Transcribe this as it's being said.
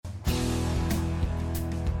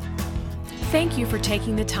Thank you for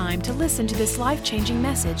taking the time to listen to this life-changing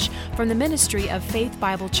message from the ministry of Faith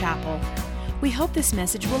Bible Chapel. We hope this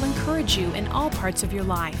message will encourage you in all parts of your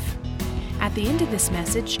life. At the end of this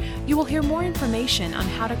message, you will hear more information on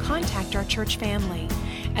how to contact our church family,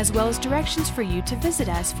 as well as directions for you to visit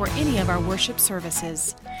us for any of our worship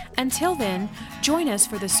services. Until then, join us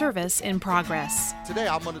for the service in progress. Today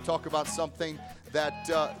I'm going to talk about something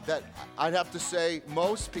that I'd have to say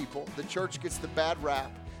most people, the church gets the bad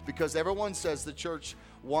rap because everyone says the church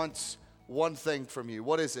wants one thing from you.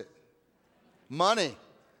 What is it? Money.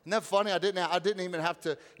 Isn't that funny? You didn't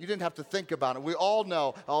have to think about it. We all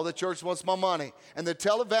know, the church wants my money. And the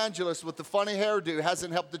televangelist with the funny hairdo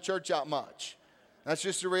hasn't helped the church out much. That's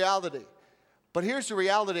just a reality. But here's the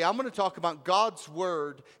reality. I'm going to talk about God's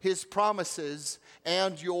word, his promises,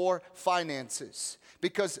 and your finances.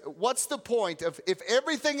 Because what's the point of if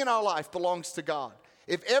everything in our life belongs to God?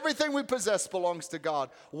 If everything we possess belongs to God,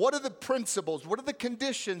 what are the principles, what are the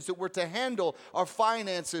conditions that we're to handle our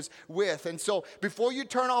finances with? And so before you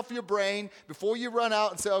turn off your brain, before you run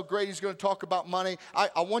out and say, oh great, he's going to talk about money,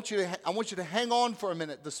 I want you to hang on for a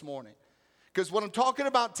minute this morning. Because what I'm talking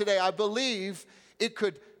about today, I believe it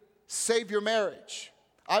could save your marriage.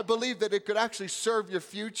 I believe that it could actually serve your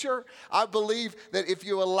future. I believe that if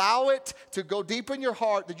you allow it to go deep in your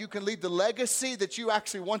heart, that you can leave the legacy that you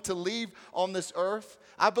actually want to leave on this earth.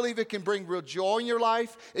 I believe it can bring real joy in your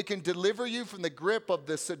life. It can deliver you from the grip of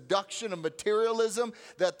the seduction of materialism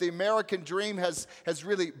that the American dream has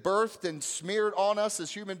really birthed and smeared on us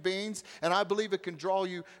as human beings. And I believe it can draw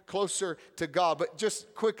you closer to God. But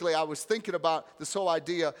just quickly, I was thinking about this whole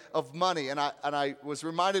idea of money. And I was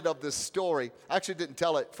reminded of this story. I actually didn't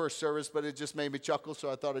tell it first service, but it just made me chuckle,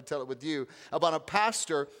 so I thought I'd tell it with you. About a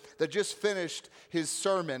pastor that just finished his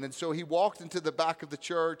sermon. And so he walked into the back of the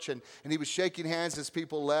church and he was shaking hands as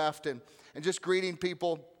people left and just greeting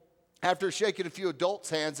people. After shaking a few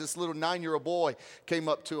adults' hands, this little 9-year-old boy came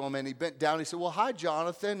up to him and he bent down. He said, well, hi,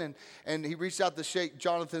 Jonathan. And he reached out to shake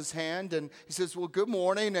Jonathan's hand and he says, well, good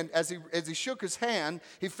morning. And as he shook his hand,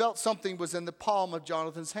 he felt something was in the palm of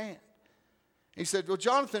Jonathan's hand. He said, well,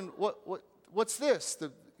 Jonathan, what's this?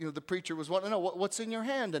 The preacher was wanting to know, what's in your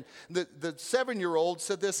hand? And the 7-year-old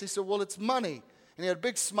said this. He said, well, it's money. And he had a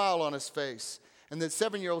big smile on his face. And the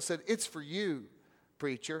 7-year-old said, it's for you,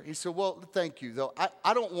 preacher. He said, well, thank you, though.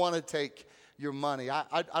 I don't want to take your money.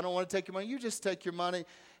 I don't want to take your money. You just take your money.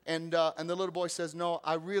 And the little boy says, no,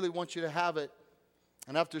 I really want you to have it.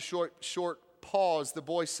 And after a short pause, the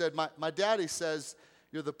boy said, my daddy says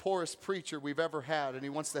you're the poorest preacher we've ever had, and he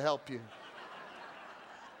wants to help you.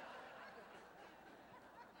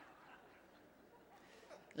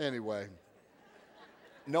 Anyway,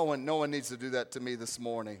 no one needs to do that to me this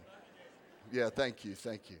morning. Yeah, thank you.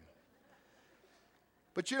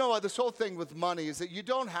 But you know what? This whole thing with money is that you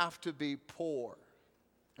don't have to be poor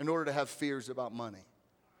in order to have fears about money.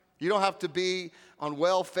 You don't have to be on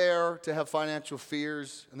welfare to have financial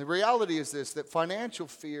fears. And the reality is this, that financial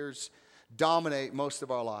fears dominate most of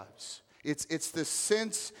our lives. It's this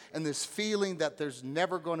sense and this feeling that there's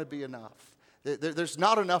never going to be enough. There's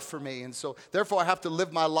not enough for me, and so therefore I have to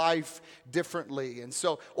live my life differently. And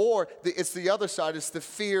so, it's the other side. It's the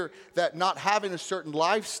fear that not having a certain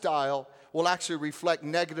lifestyle will actually reflect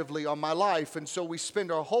negatively on my life. And so we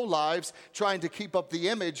spend our whole lives trying to keep up the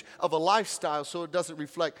image of a lifestyle so it doesn't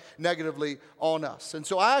reflect negatively on us. And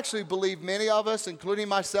so I actually believe many of us, including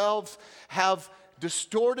myself, have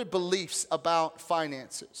distorted beliefs about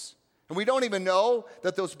finances. And we don't even know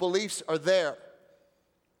that those beliefs are there.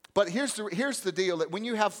 But here's the deal, that when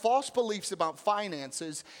you have false beliefs about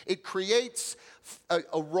finances, it creates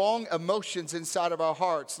a wrong emotions inside of our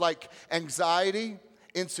hearts, like anxiety,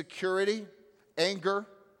 insecurity, anger,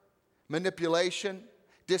 manipulation,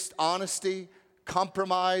 dishonesty,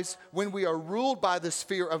 compromise, when we are ruled by this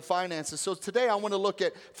fear of finances. So today I want to look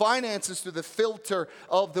at finances through the filter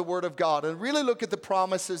of the Word of God and really look at the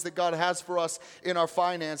promises that God has for us in our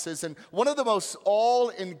finances. And one of the most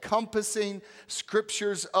all-encompassing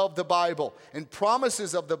scriptures of the Bible and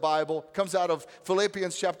promises of the Bible comes out of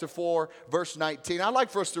Philippians chapter 4, verse 19. I'd like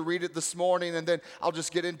for us to read it this morning and then I'll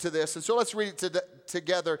just get into this. And so let's read it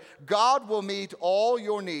together. God will meet all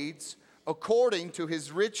your needs according to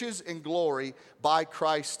his riches and glory by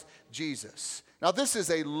Christ Jesus. Now this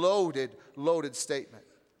is a loaded statement.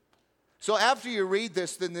 So after you read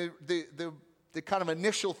this, then the kind of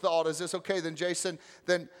initial thought is this, okay, then Jason,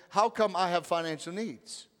 then how come I have financial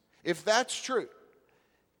needs? If that's true,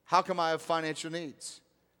 how come I have financial needs?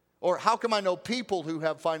 Or how come I know people who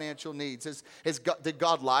have financial needs? Did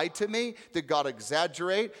God lie to me? Did God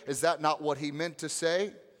exaggerate? Is that not what he meant to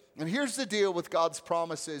say? And here's the deal with God's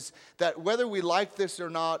promises, that whether we like this or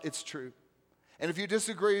not, it's true. And if you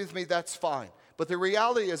disagree with me, that's fine. But the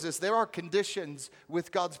reality is there are conditions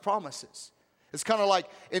with God's promises. It's kind of like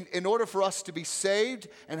in order for us to be saved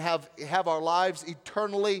and have our lives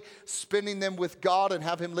eternally, spending them with God and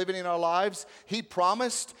have Him living in our lives, He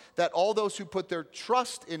promised that all those who put their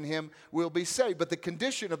trust in Him will be saved. But the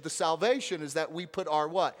condition of the salvation is that we put our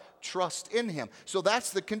what? Trust in Him. So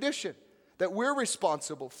that's the condition that we're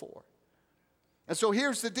responsible for. And so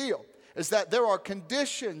here's the deal, is that there are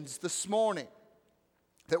conditions this morning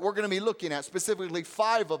that we're going to be looking at, specifically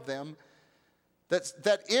 5 of them,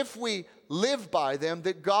 that if we live by them,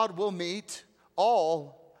 that God will meet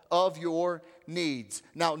all of your needs.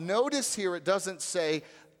 Now, notice here it doesn't say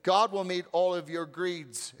God will meet all of your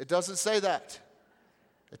greeds. It doesn't say that.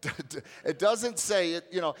 It doesn't say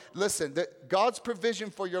it, listen, God's provision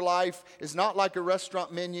for your life is not like a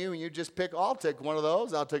restaurant menu and you just pick, I'll take one of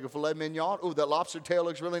those. I'll take a filet mignon. Oh, that lobster tail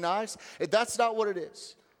looks really nice. That's not what it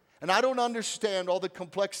is. And I don't understand all the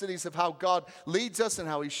complexities of how God leads us and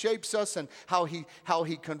how He shapes us and how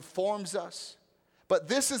He conforms us. But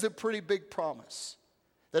this is a pretty big promise,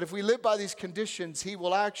 that if we live by these conditions, He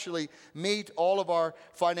will actually meet all of our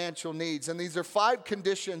financial needs. And these are 5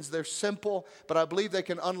 conditions. They're simple, but I believe they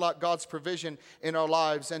can unlock God's provision in our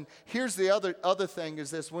lives. And here's the other thing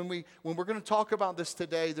is this. When we're going to talk about this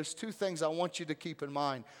today, there's 2 things I want you to keep in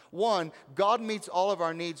mind. 1, God meets all of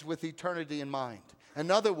our needs with eternity in mind. In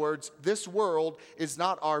other words, this world is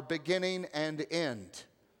not our beginning and end.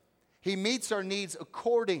 He meets our needs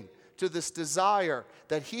according to this desire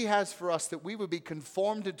that He has for us, that we would be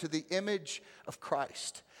conformed into the image of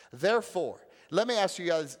Christ. Therefore, let me ask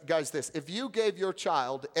you guys this. If you gave your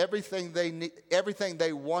child everything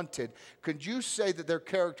they wanted, could you say that their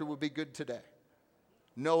character would be good today?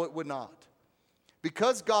 No, it would not.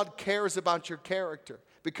 Because God cares about your character,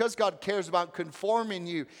 because God cares about conforming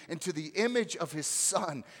you into the image of His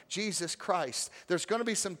Son, Jesus Christ, there's going to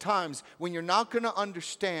be some times when you're not going to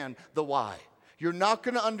understand the why. You're not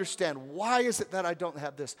going to understand, why is it that I don't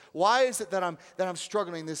have this? Why is it that I'm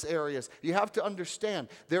struggling in these areas? You have to understand,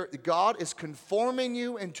 God is conforming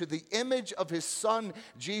you into the image of His Son,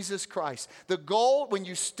 Jesus Christ. The goal when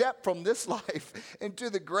you step from this life into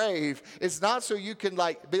the grave is not so you can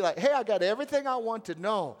be like, hey, I got everything I wanted.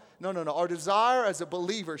 No. Our desire as a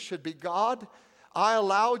believer should be, God, I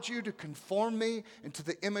allowed you to conform me into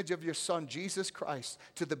the image of your Son, Jesus Christ,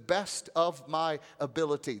 to the best of my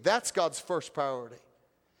ability. That's God's first priority.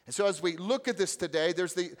 And so as we look at this today,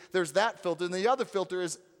 there's that filter, and the other filter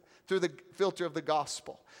is through the filter of the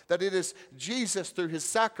gospel. That it is Jesus, through His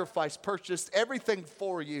sacrifice, purchased everything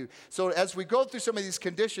for you. So as we go through some of these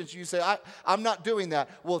conditions, you say, I'm not doing that.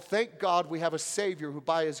 Well, thank God we have a Savior who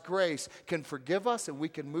by His grace can forgive us and we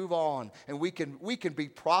can move on. And we can be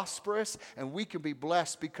prosperous and we can be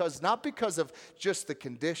blessed not because of just the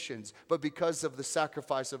conditions, but because of the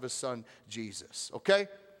sacrifice of His Son, Jesus. Okay?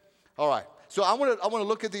 All right. So I want to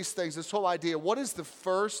look at these things, this whole idea. What is the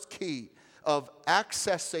first key of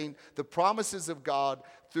accessing the promises of God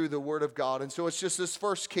through the Word of God? And so it's just this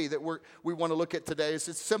first key that we want to look at today. It's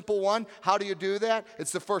a simple one. How do you do that?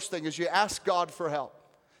 It's the first thing is you ask God for help.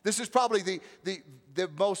 This is probably the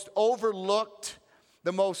most overlooked,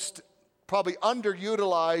 the most probably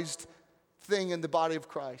underutilized thing in the body of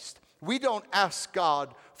Christ. We don't ask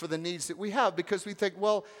God for the needs that we have because we think,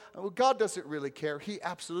 well, God doesn't really care. He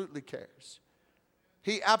absolutely cares.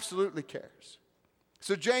 He absolutely cares.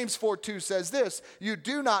 So James 4:2 says this, you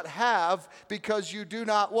do not have because you do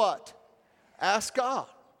not what? Ask God.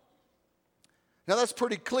 Now that's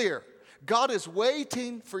pretty clear. God is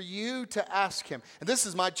waiting for you to ask Him. And this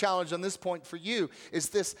is my challenge on this point for you, is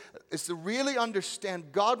to really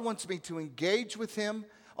understand God wants me to engage with Him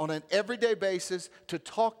on an everyday basis, to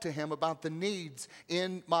talk to Him about the needs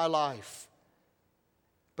in my life.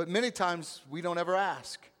 But many times we don't ever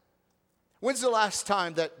ask. When's the last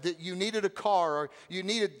time that you needed a car or you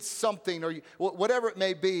needed something or whatever it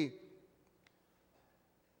may be?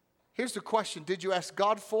 Here's the question. Did you ask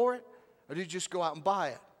God for it or did you just go out and buy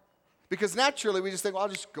it? Because naturally we just think, well, I'll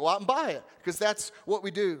just go out and buy it because that's what we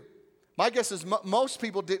do. My guess is most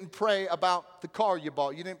people didn't pray about the car you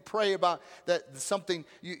bought. You didn't pray about that something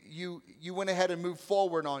you went ahead and moved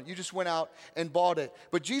forward on. You just went out and bought it.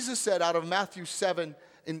 But Jesus said out of Matthew 7,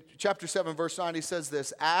 in chapter 7, verse 9, He says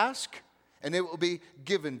this, ask and it will be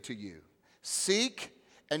given to you. Seek,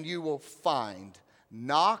 and you will find.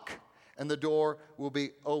 Knock, and the door will be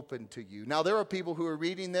open to you. Now, there are people who are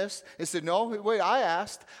reading this and said, no, wait, I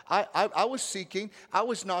asked. I was seeking, I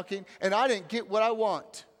was knocking, and I didn't get what I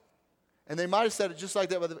want. And they might have said it just like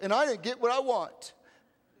that, and I didn't get what I want.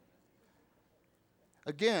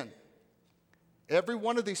 Again, every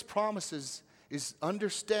one of these promises is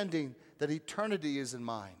understanding that eternity is in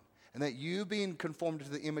mind and that you being conformed to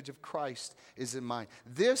the image of Christ is in mind.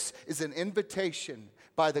 This is an invitation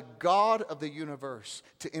by the God of the universe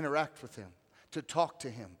to interact with him, to talk to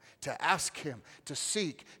him, to ask him, to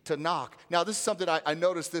seek, to knock. Now, this is something I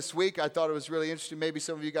noticed this week. I thought it was really interesting. Maybe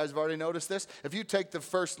some of you guys have already noticed this. If you take the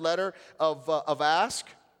first letter of ask,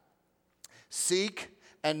 seek,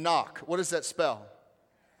 and knock, what does that spell?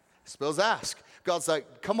 It spells ask. God's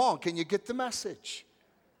like, come on, can you get the message?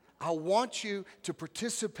 I want you to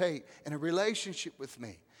participate in a relationship with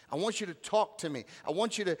me. I want you to talk to me. I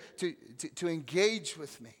want you to engage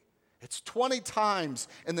with me. It's 20 times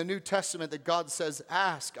in the New Testament that God says,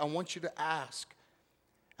 ask. I want you to ask.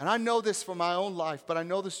 And I know this from my own life, but I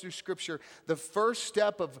know this through Scripture. The first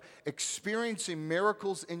step of experiencing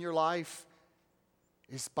miracles in your life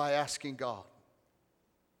is by asking God.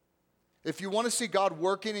 If you want to see God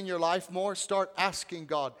working in your life more, start asking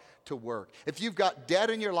God to work. If you've got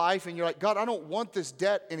debt in your life and you're like, God, I don't want this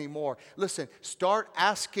debt anymore. Listen, start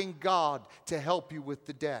asking God to help you with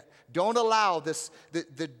the debt. Don't allow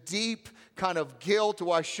the deep kind of guilt,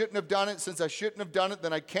 I shouldn't have done it. Since I shouldn't have done it,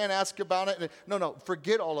 then I can't ask about it. No,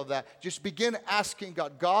 forget all of that. Just begin asking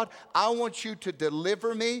God, God, I want you to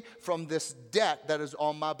deliver me from this debt that is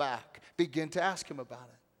on my back. Begin to ask him about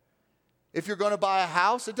it. If you're going to buy a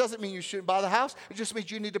house, it doesn't mean you shouldn't buy the house. It just means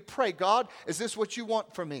you need to pray. God, is this what you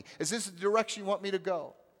want from me? Is this the direction you want me to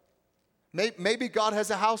go? Maybe God has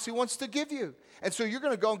a house he wants to give you. And so you're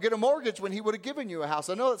going to go and get a mortgage when he would have given you a house.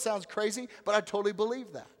 I know that sounds crazy, but I totally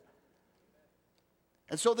believe that.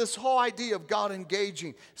 And so this whole idea of God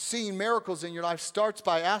engaging, seeing miracles in your life starts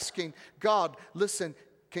by asking God, listen,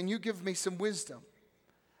 can you give me some wisdom?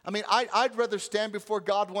 I mean, I'd rather stand before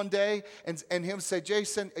God one day and him say,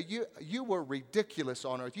 Jason, you were ridiculous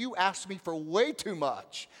on earth. You asked me for way too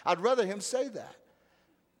much. I'd rather him say that.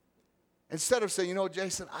 Instead of saying,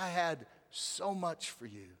 Jason, I had so much for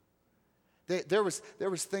you. There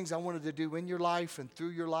was things I wanted to do in your life and through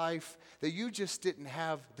your life that you just didn't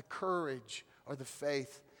have the courage or the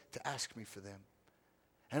faith to ask me for them.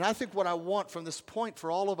 And I think what I want from this point for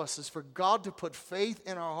all of us is for God to put faith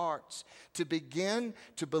in our hearts, to begin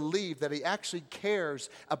to believe that he actually cares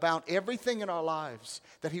about everything in our lives,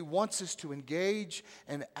 that he wants us to engage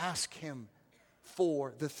and ask him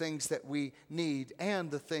for the things that we need and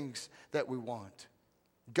the things that we want.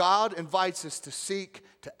 God invites us to seek,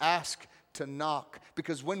 to ask, to knock,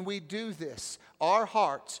 because when we do this, our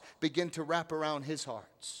hearts begin to wrap around his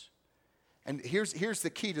hearts. And here's the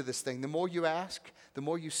key to this thing. The more you ask, the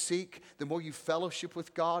more you seek, the more you fellowship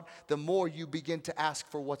with God, the more you begin to ask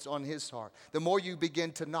for what's on his heart. The more you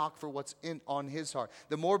begin to knock for what's on his heart.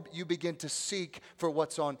 The more you begin to seek for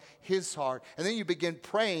what's on his heart. And then you begin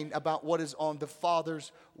praying about what is on the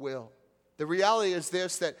Father's will. The reality is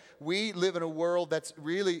this, that we live in a world that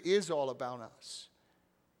really is all about us.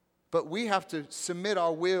 But we have to submit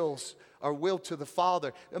our will to the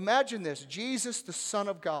Father. Imagine this, Jesus, the Son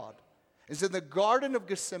of God, is in the Garden of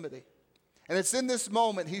Gethsemane. And it's in this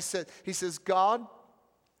moment he says, God,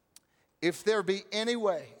 if there be any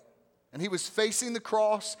way, and he was facing the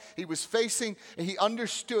cross, he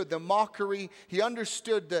understood the mockery, he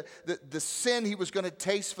understood the sin he was going to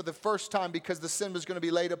taste for the first time because the sin was going to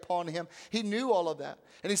be laid upon him. He knew all of that.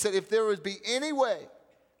 And he said, if there would be any way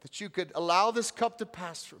that you could allow this cup to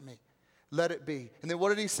pass from me, let it be. And then what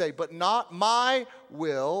did he say? But not my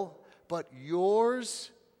will, but yours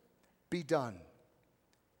be done.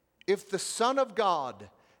 If the Son of God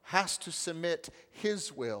has to submit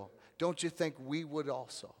his will, don't you think we would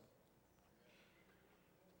also?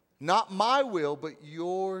 Not my will, but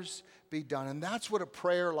yours be done. And that's what a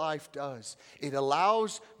prayer life does. It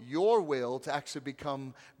allows your will to actually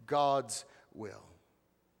become God's will.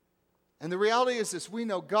 And the reality is this, we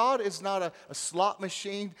know God is not a slot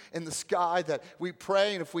machine in the sky that we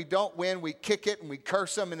pray, and if we don't win, we kick it and we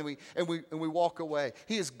curse him and we walk away.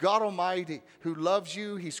 He is God Almighty who loves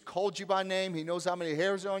you. He's called you by name. He knows how many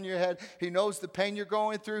hairs are on your head. He knows the pain you're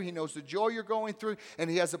going through. He knows the joy you're going through. And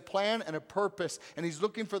he has a plan and a purpose. And he's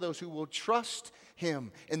looking for those who will trust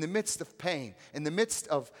him in the midst of pain, in the midst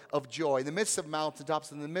of joy, in the midst of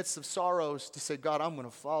mountaintops, in the midst of sorrows, to say, God, I'm going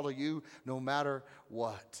to follow you no matter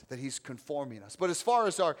what, that he's conforming us. But as far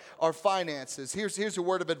as our finances, here's a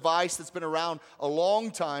word of advice that's been around a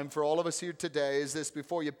long time for all of us here today, is this: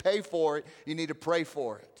 before you pay for it, you need to pray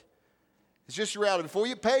for it. It's just reality. Before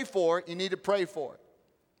you pay for it, you need to pray for it.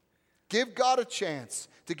 Give God a chance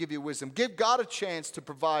to give you wisdom. Give God a chance to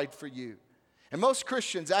provide for you. And most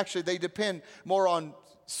Christians, actually, they depend more on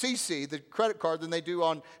CC, the credit card, than they do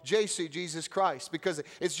on JC, Jesus Christ, because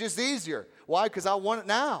it's just easier. Why? Because I want it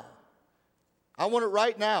now. I want it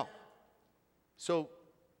right now. So,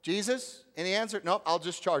 Jesus, any answer? Nope, I'll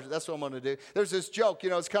just charge it. That's what I'm going to do. There's this joke,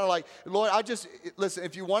 it's kind of like, Lord, listen,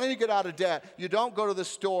 if you want to get out of debt, you don't go to the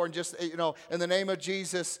store and just, in the name of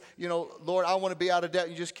Jesus, Lord, I want to be out of debt.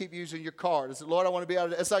 You just keep using your card. It's, Lord, I want to be out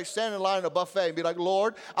of debt. It's like standing in line at a buffet and be like,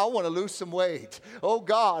 Lord, I want to lose some weight. Oh,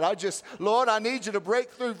 God, Lord, I need you to break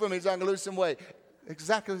through for me so I can lose some weight.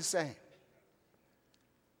 Exactly the same.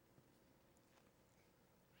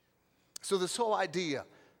 So this whole idea,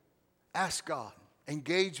 ask God,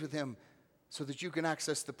 engage with Him so that you can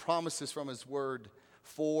access the promises from His Word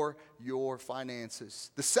for your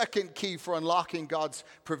finances. The second key for unlocking God's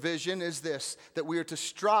provision is this, that we are to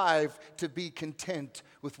strive to be content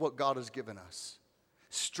with what God has given us.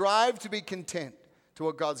 Strive to be content to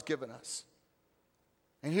what God's given us.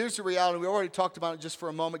 And here's the reality. We already talked about it just for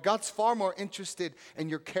a moment. God's far more interested in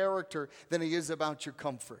your character than He is about your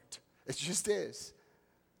comfort. It just is.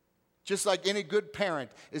 Just like any good parent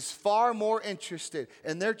is far more interested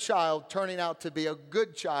in their child turning out to be a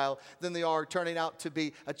good child than they are turning out to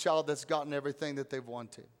be a child that's gotten everything that they've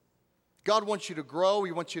wanted. God wants you to grow.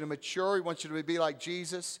 He wants you to mature. He wants you to be like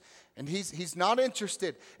Jesus. And He's not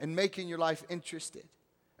interested in making your life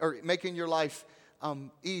making your life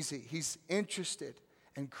easy. He's interested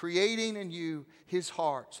in creating in you His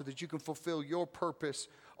heart so that you can fulfill your purpose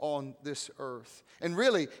on this earth. And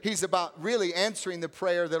really, He's about really answering the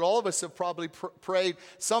prayer that all of us have probably prayed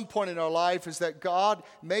some point in our life, is that God,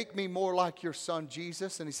 make me more like your Son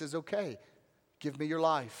Jesus. And He says, okay, give me your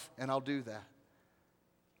life and I'll do that.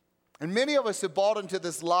 And many of us have bought into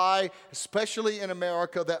this lie, especially in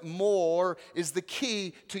America, that more is the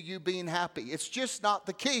key to you being happy. It's just not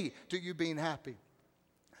the key to you being happy.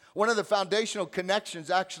 One of the foundational connections,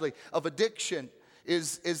 actually, of addiction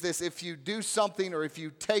is this: if you do something or if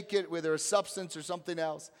you take it, whether a substance or something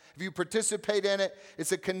else, if you participate in it,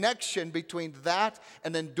 it's a connection between that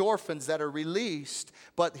and endorphins that are released.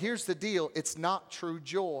 But here's the deal, it's not true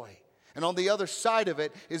joy. And on the other side of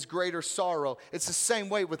it is greater sorrow. It's the same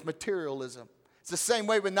way with materialism. It's the same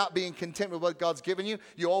way with not being content with what God's given you.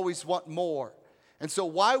 You always want more. And so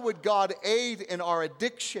why would God aid in our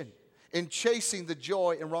addiction, in chasing the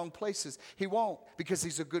joy in wrong places? He won't, because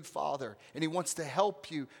He's a good Father and He wants to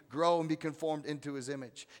help you grow and be conformed into His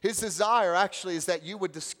image. His desire actually is that you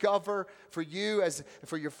would discover for you, as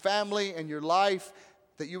for your family and your life,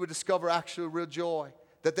 that you would discover actual real joy.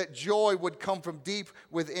 That joy would come from deep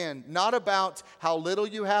within. Not about how little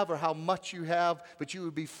you have or how much you have, but you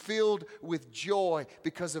would be filled with joy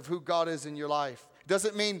because of who God is in your life. It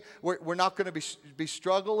doesn't mean we're not going to be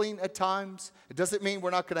struggling at times. It doesn't mean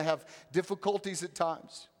we're not going to have difficulties at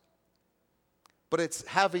times. But it's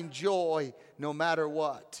having joy no matter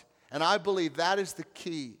what. And I believe that is the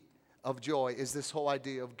key of joy, is this whole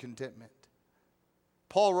idea of contentment.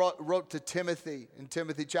 Paul wrote to Timothy in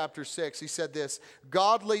Timothy chapter 6. He said this: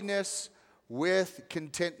 godliness with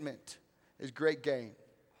contentment is great gain.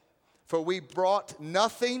 For we brought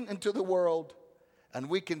nothing into the world, and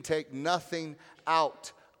we can take nothing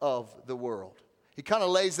out of the world. He kind of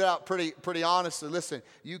lays it out pretty honestly. Listen,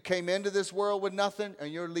 you came into this world with nothing,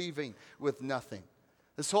 and you're leaving with nothing.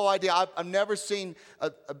 This whole idea, I've never seen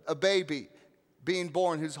a baby being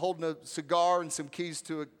born who's holding a cigar and some keys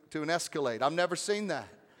to an Escalade. I've never seen that.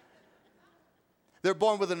 They're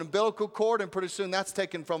born with an umbilical cord, and pretty soon that's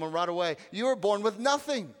taken from them right away. You were born with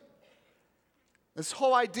nothing. This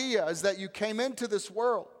whole idea is that you came into this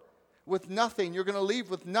world with nothing. You're going to leave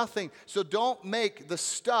with nothing. So don't make the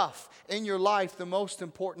stuff in your life the most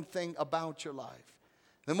important thing about your life.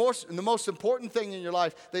 The most important thing in your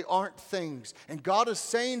life, they aren't things. And God is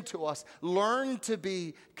saying to us, learn to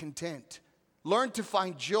be content. Learn to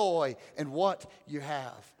find joy in what you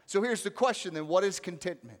have. So here's the question then: what is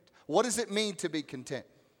contentment? What does it mean to be content?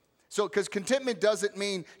 So, because contentment doesn't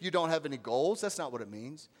mean you don't have any goals. That's not what it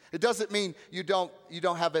means. It doesn't mean you don't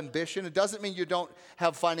have ambition. It doesn't mean you don't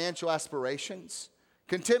have financial aspirations.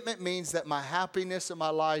 Contentment means that my happiness in my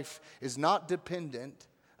life is not dependent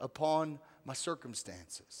upon my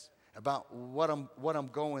circumstances, about what I'm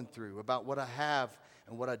going through, about what I have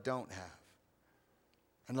and what I don't have.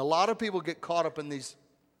 And a lot of people get caught up in this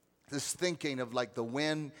thinking of like the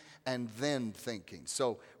when and then thinking.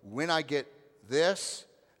 So when I get this,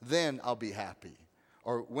 then I'll be happy.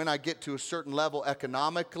 Or when I get to a certain level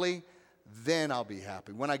economically, then I'll be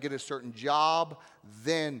happy. When I get a certain job,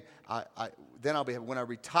 then I'll be happy. When I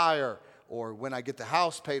retire, or when I get the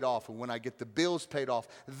house paid off, or when I get the bills paid off,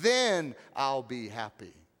 then I'll be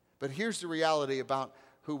happy. But here's the reality about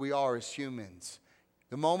who we are as humans.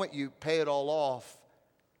 The moment you pay it all off,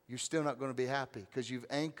 you're still not going to be happy, because you've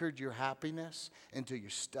anchored your happiness into your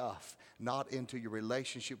stuff, not into your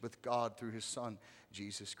relationship with God through His Son,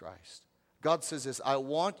 Jesus Christ. God says this, I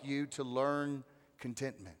want you to learn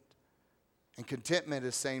contentment. And contentment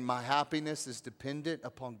is saying my happiness is dependent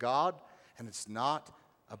upon God, and it's not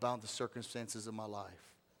about the circumstances of my life.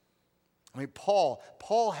 I mean, Paul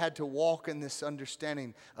had to walk in this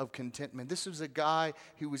understanding of contentment. This was a guy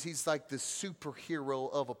he's like the superhero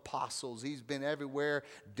of apostles. He's been everywhere,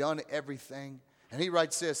 done everything. And he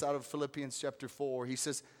writes this out of Philippians chapter 4. He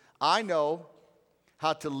says, I know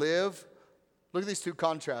how to live, look at these two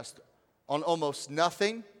contrasts, on almost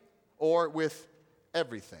nothing or with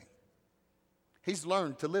everything. He's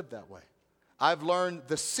learned to live that way. I've learned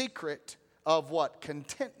the secret of what?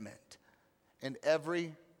 Contentment in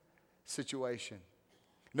every situation.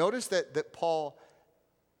 Notice that Paul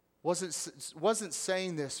wasn't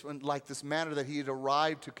saying this in like this manner that he had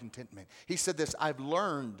arrived to contentment. He said this, I've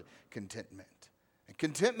learned contentment. And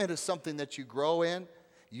contentment is something that you grow in,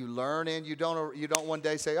 you learn in. You don't one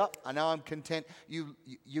day say, oh, now I'm content. You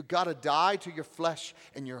got to die to your flesh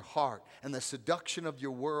and your heart and the seduction of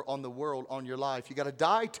your world on your life. You got to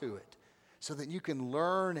die to it, so that you can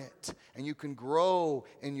learn it and you can grow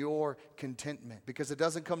in your contentment, because it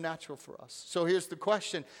doesn't come natural for us. So here's the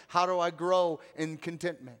question, how do I grow in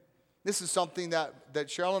contentment? This is something that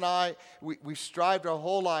Cheryl and I, we've strived our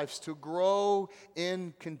whole lives to grow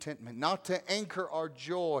in contentment, not to anchor our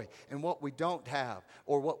joy in what we don't have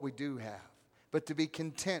or what we do have, but to be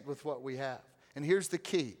content with what we have. And here's the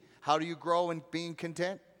key, how do you grow in being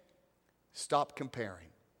content? Stop comparing.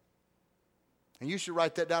 And you should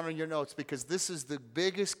write that down in your notes, because this is the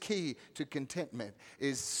biggest key to contentment,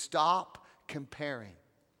 is stop comparing.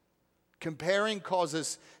 Comparing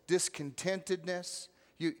causes discontentedness.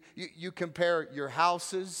 You compare your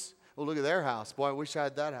houses. Oh, look at their house. Boy, I wish I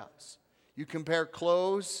had that house. You compare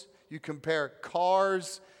clothes. You compare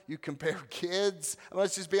cars. You compare kids.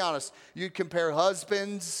 Let's just be honest. You compare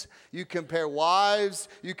husbands. You compare wives.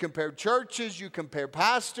 You compare churches. You compare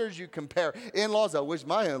pastors. You compare in-laws. I wish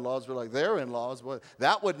my in-laws were like their in-laws. Well,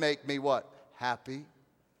 that would make me what? Happy.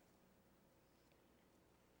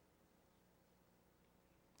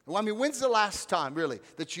 Well, I mean, when's the last time, really,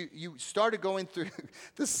 that you started going through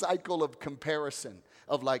the cycle of comparison,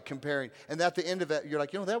 of like comparing, and at the end of it, you're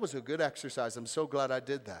like, that was a good exercise. I'm so glad I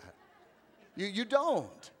did that. You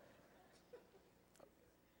don't.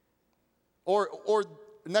 Or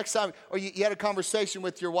next time, or you had a conversation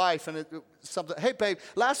with your wife and something. Hey, babe,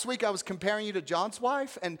 last week I was comparing you to John's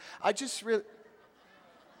wife, and I just really.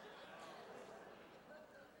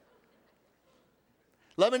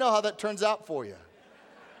 Let me know how that turns out for you.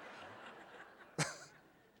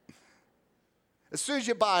 As soon as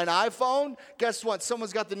you buy an iPhone, guess what?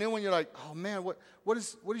 Someone's got the new one. You're like, oh man, what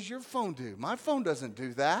does your phone do? My phone doesn't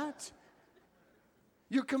do that.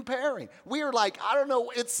 You're comparing. We are like, I don't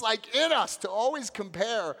know, it's like in us to always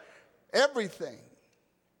compare everything.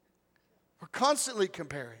 We're constantly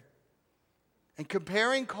comparing. And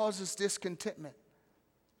comparing causes discontentment.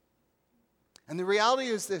 And the reality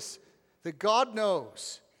is this, that God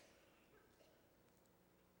knows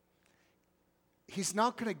He's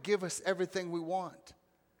not going to give us everything we want.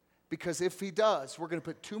 Because if He does, we're going to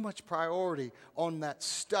put too much priority on that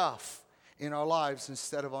stuff in our lives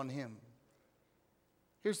instead of on Him.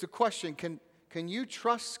 Here's the question, can you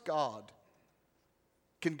trust God?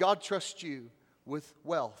 Can God trust you with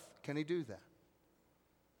wealth? Can He do that?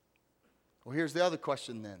 Well, here's the other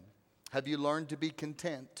question then. Have you learned to be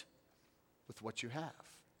content with what you have?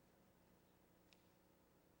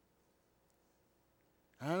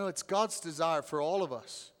 And I know it's God's desire for all of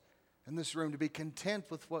us in this room to be content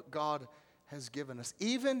with what God has given us,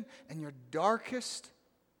 even in your darkest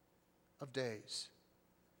of days.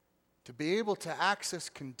 To be able to access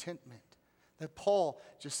contentment. That Paul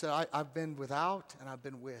just said, I've been without and I've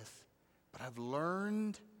been with, but I've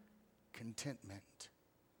learned contentment.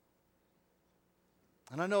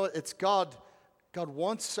 And I know it's God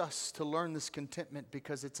wants us to learn this contentment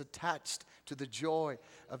because it's attached to the joy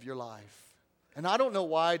of your life. And I don't know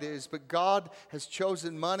why it is, but God has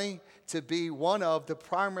chosen money to be one of the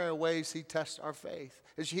primary ways He tests our faith.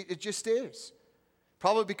 It just is.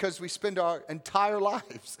 Probably because we spend our entire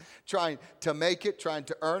lives trying to make it, trying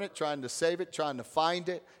to earn it, trying to save it, trying to find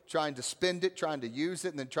it, trying to spend it, trying to use it,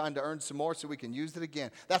 and then trying to earn some more so we can use it again.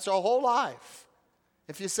 That's our whole life.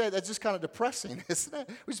 If you say that's just kind of depressing, isn't it?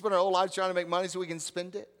 We spend our whole lives trying to make money so we can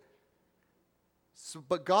spend it.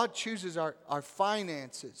 But God chooses our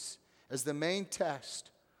finances as the main test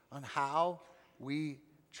on how we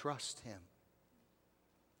trust Him.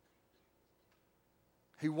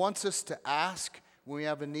 He wants us to ask when we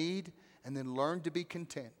have a need and then learn to be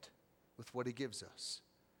content with what He gives us.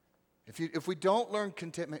 If we don't learn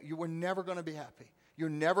contentment, we're never going to be happy. You're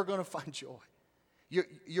never going to find joy.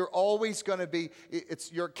 You're always going to be,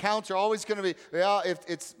 your accounts are always going to be, well,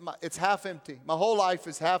 it's half empty. My whole life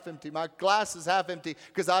is half empty. My glass is half empty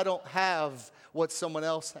because I don't have what someone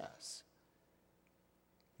else has.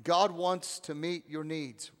 God wants to meet your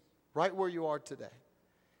needs right where you are today.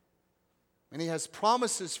 And He has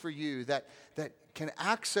promises for you that can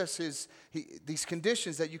access these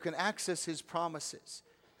conditions, that you can access His promises.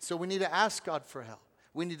 So we need to ask God for help.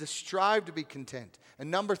 We need to strive to be content. And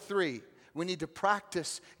number 3, we need to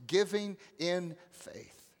practice giving in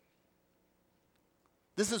faith.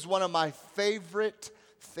 This is one of my favorite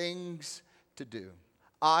things to do.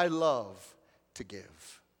 I love to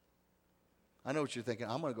give. I know what you're thinking.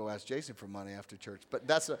 I'm going to go ask Jason for money after church. But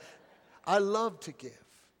I love to give.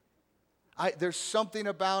 There's something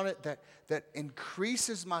about it that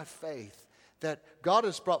increases my faith, that God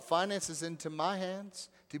has brought finances into my hands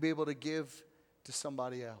to be able to give to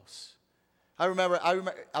somebody else. I remember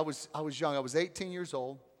I was young. I was 18 years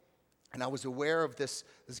old, and I was aware of this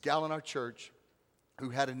gal in our church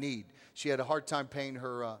who had a need. She had a hard time paying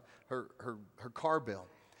her car bill.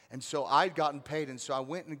 And so I'd gotten paid, and so I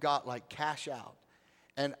went and got like cash out.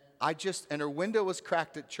 And her window was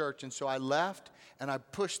cracked at church, and so I left, and I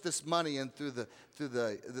pushed this money in through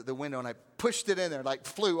the window, and I pushed it in there, like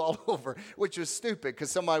flew all over, which was stupid,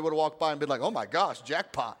 because somebody would have walked by and been like, oh my gosh,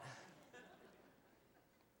 jackpot.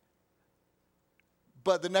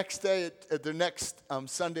 But the next day,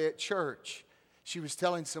 Sunday at church, she was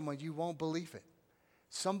telling someone, you won't believe it.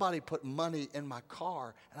 Somebody put money in my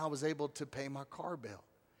car, and I was able to pay my car bill.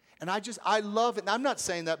 And I love it. And I'm not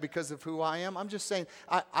saying that because of who I am. I'm just saying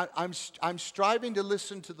I'm striving to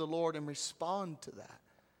listen to the Lord and respond to that.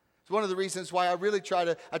 It's one of the reasons why I really try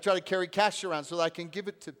to carry cash around so that I can give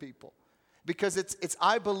it to people. Because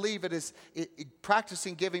I believe it is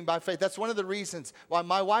practicing giving by faith. That's one of the reasons why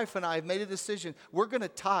my wife and I have made a decision. We're going to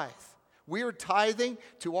tithe. We are tithing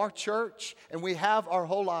to our church, and we have our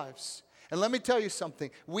whole lives. And let me tell you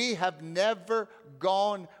something. We have never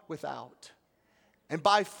gone without. And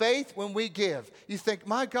by faith, when we give, you think,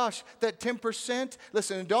 my gosh, that 10%.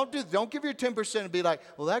 Listen, and don't give your 10% and be like,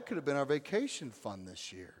 well, that could have been our vacation fund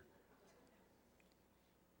this year.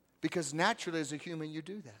 Because naturally, as a human, you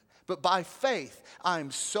do that. But by faith,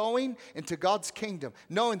 I'm sowing into God's kingdom,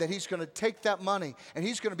 knowing that He's going to take that money and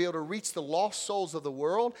He's going to be able to reach the lost souls of the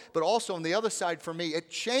world. But also on the other side for me, it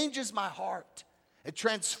changes my heart. It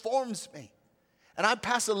transforms me. And I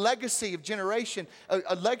pass a legacy of generation,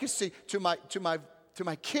 a legacy to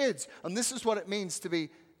my kids. And this is what it means to be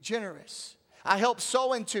generous. I help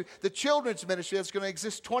sow into the children's ministry that's going to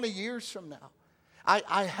exist 20 years from now.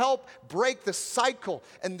 I help break the cycle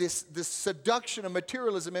and this seduction of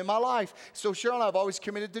materialism in my life. So Cheryl and I have always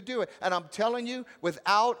committed to do it. And I'm telling you,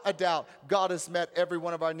 without a doubt, God has met every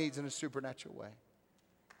one of our needs in a supernatural way.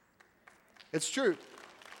 It's true.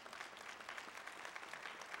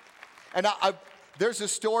 And there's a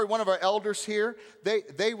story, one of our elders here,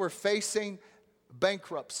 they were facing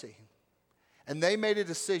bankruptcy. And they made a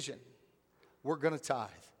decision. We're going to tithe.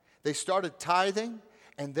 They started tithing.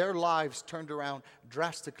 And their lives turned around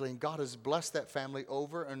drastically. And God has blessed that family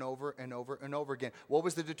over and over and over and over again. What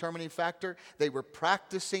was the determining factor? They were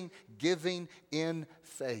practicing giving in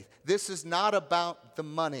faith. This is not about the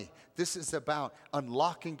money. This is about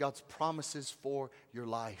unlocking God's promises for your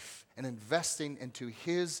life and investing into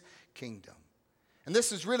His kingdom. And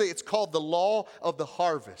this is really, it's called the law of the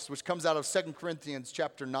harvest, which comes out of 2 Corinthians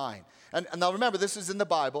chapter 9. And now remember, this is in the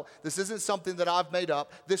Bible. This isn't something that I've made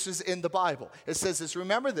up. This is in the Bible. It says this,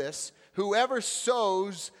 remember this, whoever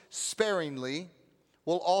sows sparingly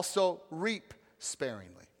will also reap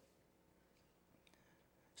sparingly.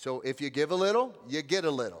 So if you give a little, you get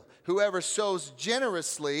a little. Whoever sows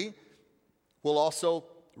generously will also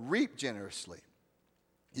reap generously.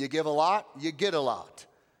 You give a lot, you get a lot.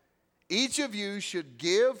 Each of you should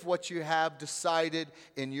give what you have decided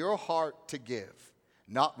in your heart to give,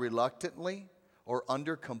 not reluctantly or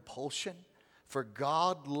under compulsion, for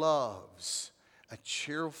God loves a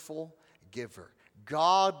cheerful giver.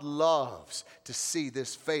 God loves to see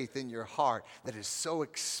this faith in your heart that is so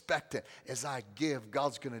expectant. As I give,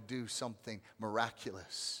 God's going to do something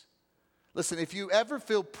miraculous. Listen, if you ever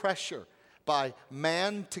feel pressure by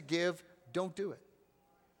man to give, don't do it.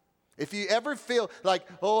 If you ever feel like,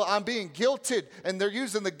 oh, I'm being guilted and they're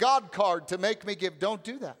using the God card to make me give, don't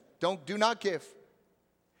do that. Do not give.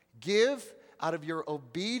 Give out of your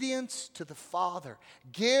obedience to the Father.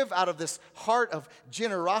 Give out of this heart of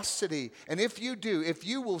generosity. And if you do, if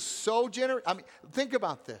you will sow generous, think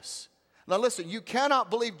about this. Now listen, you cannot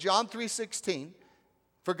believe John 3:16,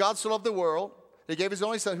 for God so loved the world, He gave His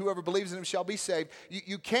only Son, whoever believes in Him shall be saved.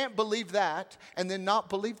 You can't believe that and then not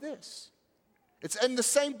believe this. It's in the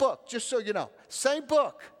same book, just so you know. Same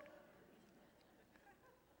book.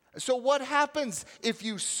 So what happens if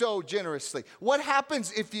you sow generously? What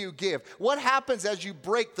happens if you give? What happens as you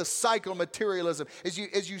break the cycle of materialism? As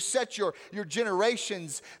you set your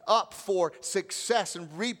generations up for success and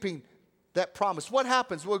reaping that promise? What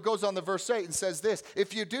happens? Well, it goes on to verse 8 and says this.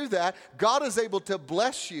 If you do that, God is able to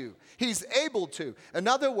bless you. He's able to. In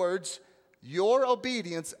other words, your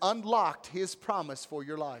obedience unlocked his promise for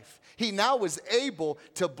your life. He now is able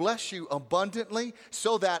to bless you abundantly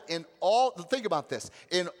so that think about this,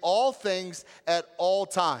 in all things at all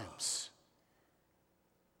times.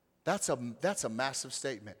 That's a massive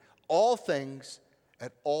statement. All things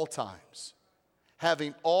at all times.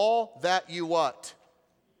 Having all that you what?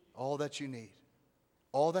 All that you need.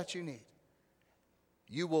 All that you need.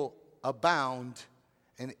 You will abound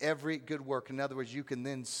in every good work. In other words, you can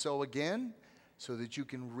then sow again so that you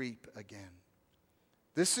can reap again.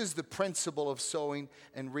 This is the principle of sowing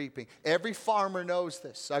and reaping. Every farmer knows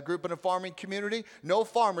this. I grew up in a farming community. No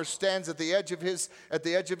farmer stands at the edge of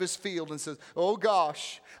his field and says, "Oh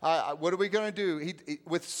gosh, what are we going to do?" He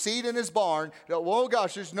with seed in his barn. "Oh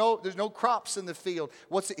gosh, there's no crops in the field."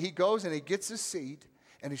 He goes and he gets his seed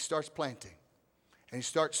and he starts planting, and he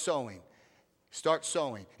starts sowing. Start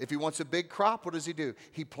sowing. If he wants a big crop, what does he do?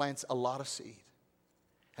 He plants a lot of seed.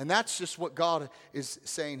 And that's just what God is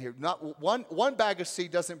saying here. Not one bag of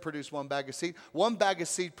seed doesn't produce one bag of seed. One bag of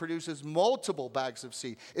seed produces multiple bags of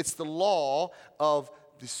seed. It's the law of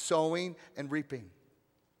the sowing and reaping.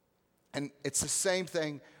 And it's the same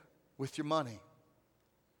thing with your money.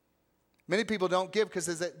 Many people don't give because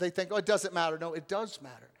they think, "Oh, it doesn't matter." No, it does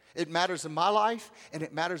matter. It matters in my life and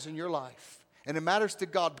it matters in your life. And it matters to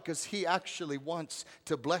God because he actually wants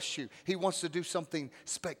to bless you. He wants to do something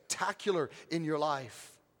spectacular in your life.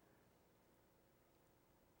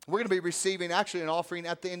 We're going to be receiving actually an offering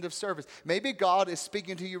at the end of service. Maybe God is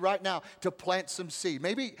speaking to you right now to plant some seed.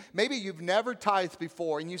 Maybe you've never tithed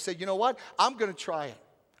before and you say, "You know what? I'm going to try it.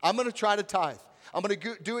 I'm going to try to tithe. I'm going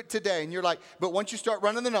to do it today." And you're like, but once you start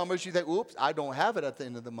running the numbers, you think, "Oops, I don't have it at the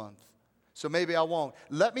end of the month. So maybe I won't."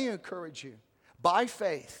 Let me encourage you. By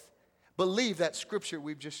faith, believe that scripture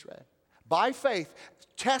we've just read. By faith,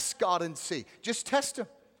 test God and see. Just test him.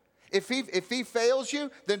 If he fails you,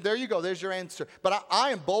 then there you go. There's your answer. But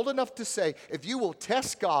I am bold enough to say, if you will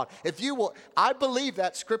test God, I believe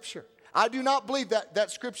that scripture. I do not believe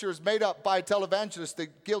that scripture is made up by a televangelist to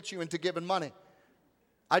guilt you into giving money.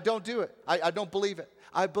 I don't do it. I don't believe it.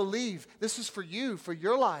 I believe this is for you, for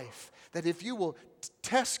your life, that if you will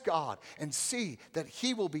test God and see that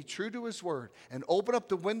he will be true to his word and open up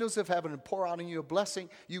the windows of heaven and pour out on you a blessing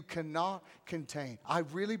you cannot contain. I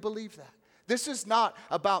really believe that. This is not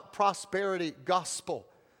about prosperity gospel.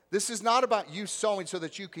 This is not about you sowing so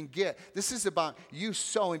that you can get. This is about you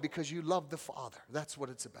sowing because you love the Father. That's what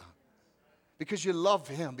it's about. Because you love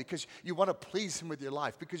him, because you want to please him with your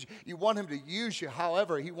life, because you want him to use you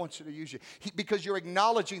however he wants you to use you. Because you're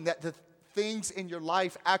acknowledging that the things in your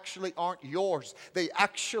life actually aren't yours. They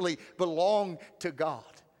actually belong to God.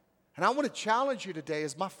 And I want to challenge you today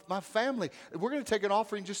as my family. We're going to take an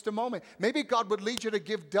offering in just a moment. Maybe God would lead you to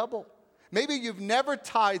give double. Maybe you've never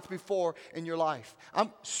tithed before in your life.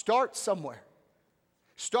 Start somewhere.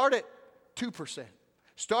 Start at 2%.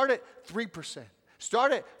 Start at 3%.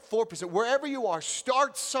 Start at 4%. Wherever you are,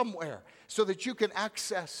 start somewhere so that you can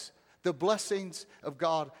access the blessings of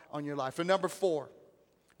God on your life. And number 4,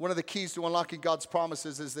 one of the keys to unlocking God's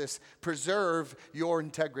promises is this: preserve your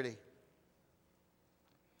integrity.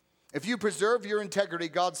 If you preserve your integrity,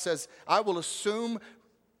 God says, I will assume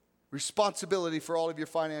responsibility for all of your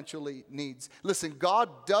financial needs. Listen,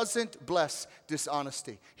 God doesn't bless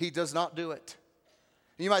dishonesty. He does not do it.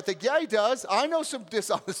 You might think, yeah, he does. I know some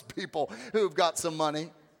dishonest people who've got some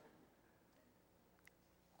money.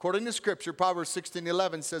 According to Scripture, Proverbs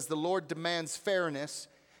 16:11 says, the Lord demands fairness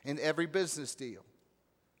in every business deal.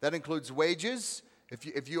 That includes wages.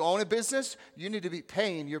 If you own a business, you need to be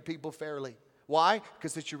paying your people fairly. Why?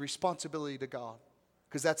 Because it's your responsibility to God.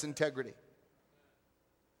 Because that's integrity.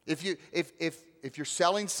 If you're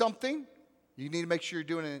selling something, you need to make sure you're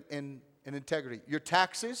doing it in integrity. Your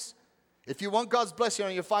taxes, if you want God's blessing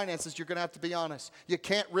on your finances, you're going to have to be honest. You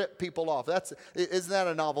can't rip people off. Isn't that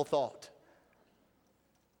a novel thought?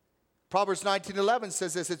 Proverbs 19:11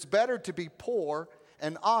 says this: it's better to be poor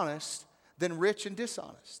and honest than rich and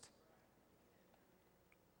dishonest.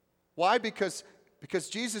 Why? Because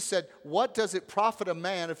Jesus said, what does it profit a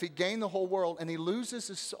man if he gain the whole world and he loses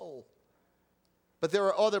his soul? But there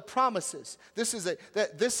are other promises. This is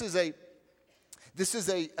a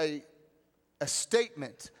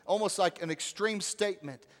statement, almost like an extreme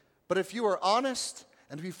statement. But if you are honest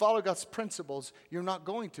And if you follow God's principles, you're not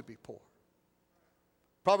going to be poor.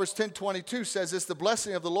 Proverbs 10:22 says this, the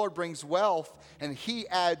blessing of the Lord brings wealth, and he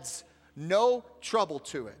adds no trouble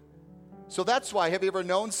to it. So that's why, have you ever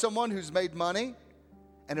known someone who's made money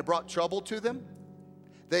and it brought trouble to them?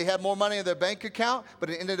 They had more money in their bank account, but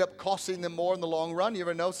it ended up costing them more in the long run. You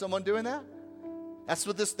ever know someone doing that? That's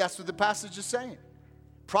what the passage is saying.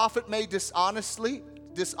 Profit made dishonestly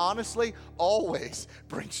always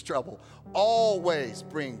brings trouble. Always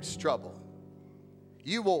brings trouble.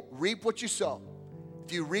 You will reap what you sow.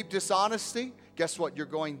 If you reap dishonesty, guess what?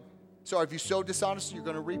 If you sow dishonesty, you're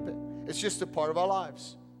going to reap it. It's just a part of our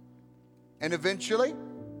lives. And eventually,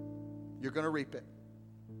 you're going to reap it.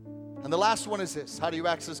 And the last one is this. How do you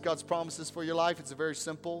access God's promises for your life? It's very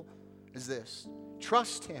simple as this.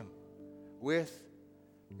 Trust him with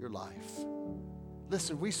your life.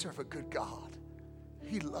 Listen, we serve a good God.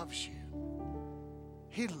 He loves you.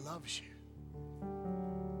 He loves you.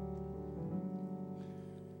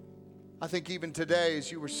 I think even today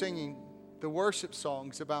as you were singing the worship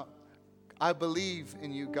songs about, I believe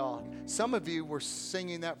in you, God. Some of you were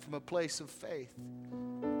singing that from a place of faith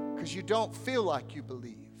because you don't feel like you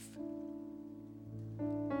believe.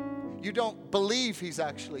 You don't believe he's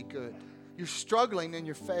actually good. You're struggling in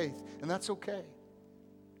your faith, and that's okay.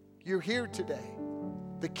 You're here today.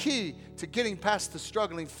 The key to getting past the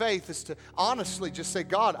struggling faith is to honestly just say,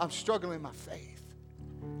 God, I'm struggling in my faith.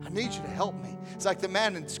 I need you to help me. It's like the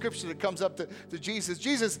man in Scripture that comes up to Jesus.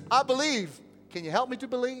 Jesus, I believe. Can you help me to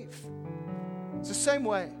believe? It's the same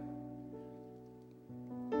way.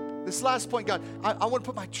 This last point, God, I want to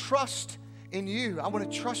put my trust in you. I want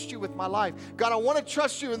to trust you with my life. God, I want to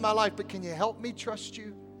trust you with my life, but can you help me trust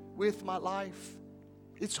you with my life?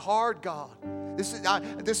 It's hard, God.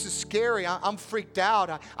 This is scary. I'm freaked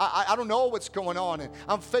out. I don't know what's going on. And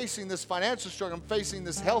I'm facing this financial struggle. I'm facing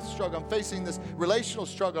this health struggle. I'm facing this relational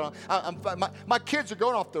struggle. My kids are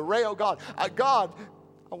going off the rail. God, I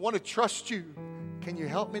want to trust you. Can you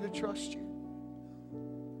help me to trust you?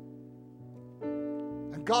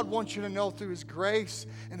 And God wants you to know through his grace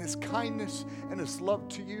and his kindness and his love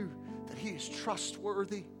to you that he is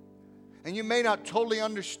trustworthy. And you may not totally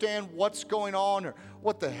understand what's going on or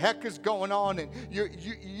what the heck is going on, and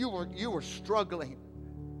you were struggling.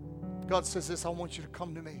 God says this, I want you to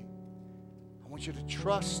come to me. I want you to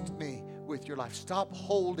trust me with your life. Stop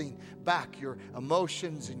holding back your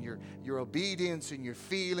emotions and your obedience and your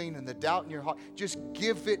feeling and the doubt in your heart. Just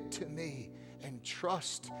give it to me and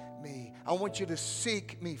trust me. I want you to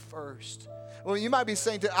seek me first. Well, you might be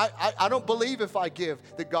saying, I don't believe if I give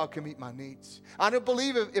that God can meet my needs. I don't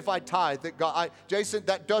believe if I tithe that God, Jason,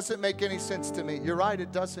 that doesn't make any sense to me. You're right,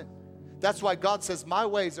 it doesn't. That's why God says, my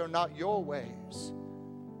ways are not your ways.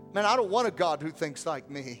 Man, I don't want a God who thinks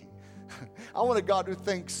like me. I want a God who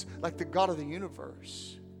thinks like the God of the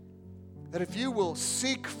universe. That if you will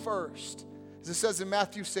seek first, as it says in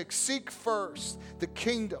Matthew 6, seek first the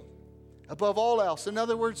kingdom above all else. In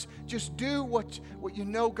other words, just do what you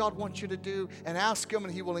know God wants you to do and ask him,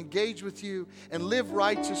 and he will engage with you and live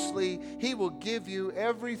righteously. He will give you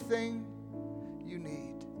everything you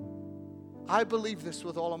need. I believe this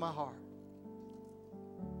with all of my heart.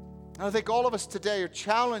 And I think all of us today are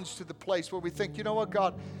challenged to the place where we think, you know what,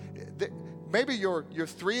 God, maybe you're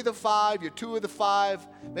 3 of the 5, you're 2 of the 5,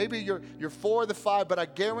 maybe you're 4 of the 5, but I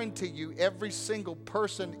guarantee you every single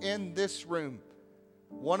person in this room,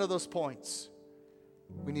 one of those points,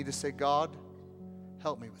 we need to say, God,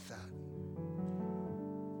 help me with that.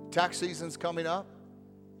 Tax season's coming up.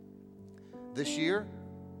 This year,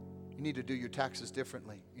 you need to do your taxes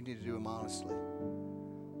differently. You need to do them honestly.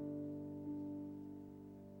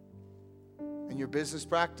 And your business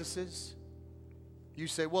practices, you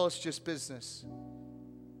say, well, it's just business.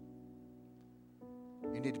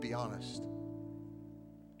 You need to be honest.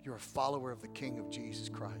 You're a follower of the King of Jesus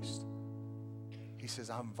Christ. He says,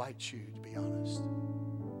 I invite you to be honest.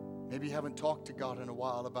 Maybe you haven't talked to God in a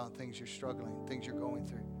while about things you're struggling, things you're going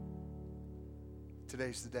through.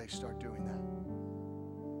 Today's the day. Start doing that.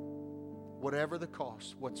 Whatever the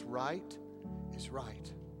cost, what's right is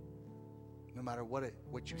right. No matter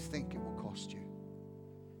what you think it will cost you.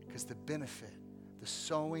 Because the benefit, the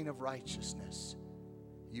sowing of righteousness,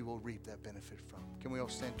 you will reap that benefit from. Can we all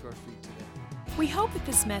stand to our feet today? We hope that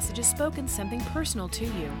this message has spoken something personal to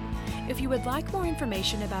you. If you would like more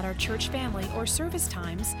information about our church family or service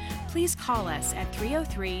times, please call us at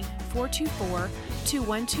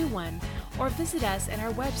 303-424-2121 or visit us at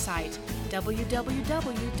our website, www.fbci.org.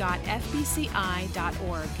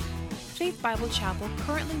 Faith Bible Chapel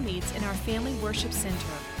currently meets in our Family Worship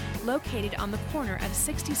Center, located on the corner of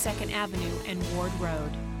 62nd Avenue and Ward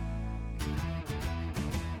Road.